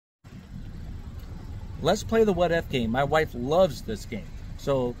let's play the what if game. My wife loves this game.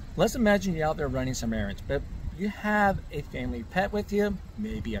 So let's imagine you're out there running some errands, but you have a family pet with you,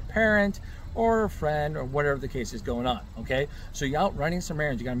 maybe a parent or a friend or whatever the case is going on, okay? So you're out running some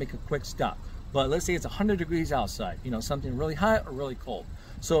errands, you gotta make a quick stop. But let's say it's 100 degrees outside, you know, something really hot or really cold.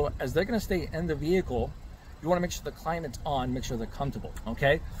 So as they're gonna stay in the vehicle, you wanna make sure the climate's on, make sure they're comfortable,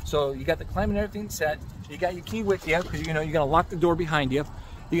 okay? So you got the climate and everything set, you got your key with you, because you know you're gonna lock the door behind you,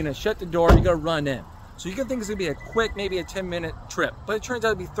 you're gonna shut the door, you're gonna run in. So you can think it's gonna be a quick, maybe a 10-minute trip, but it turns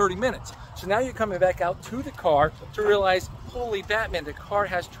out to be 30 minutes. So now you're coming back out to the car to realize, holy Batman, the car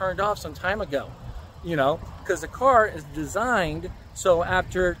has turned off some time ago. You know, because the car is designed so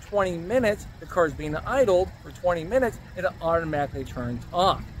after 20 minutes, the car is being idled for 20 minutes, it automatically turns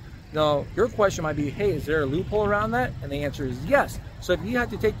off. Now, your question might be, hey, is there a loophole around that? And the answer is yes. So if you have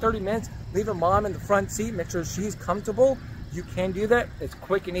to take 30 minutes, leave your mom in the front seat, make sure she's comfortable, you can do that. It's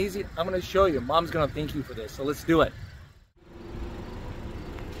quick and easy. I'm gonna show you. Mom's gonna thank you for this, so let's do it.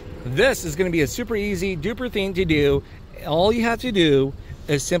 This is gonna be a super easy duper thing to do. All you have to do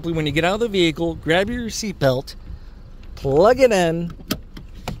is simply, when you get out of the vehicle, grab your seatbelt, plug it in,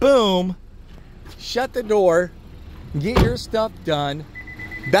 boom, shut the door, get your stuff done.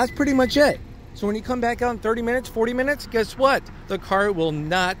 That's pretty much it. So when you come back out in 30 minutes, 40 minutes, guess what? The car will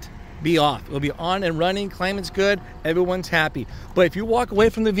not be off. It'll be on and running, climate's good, everyone's happy. But if you walk away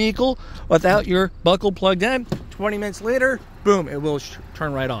from the vehicle without your buckle plugged in, 20 minutes later, boom, it will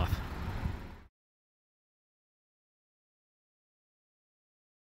turn right off.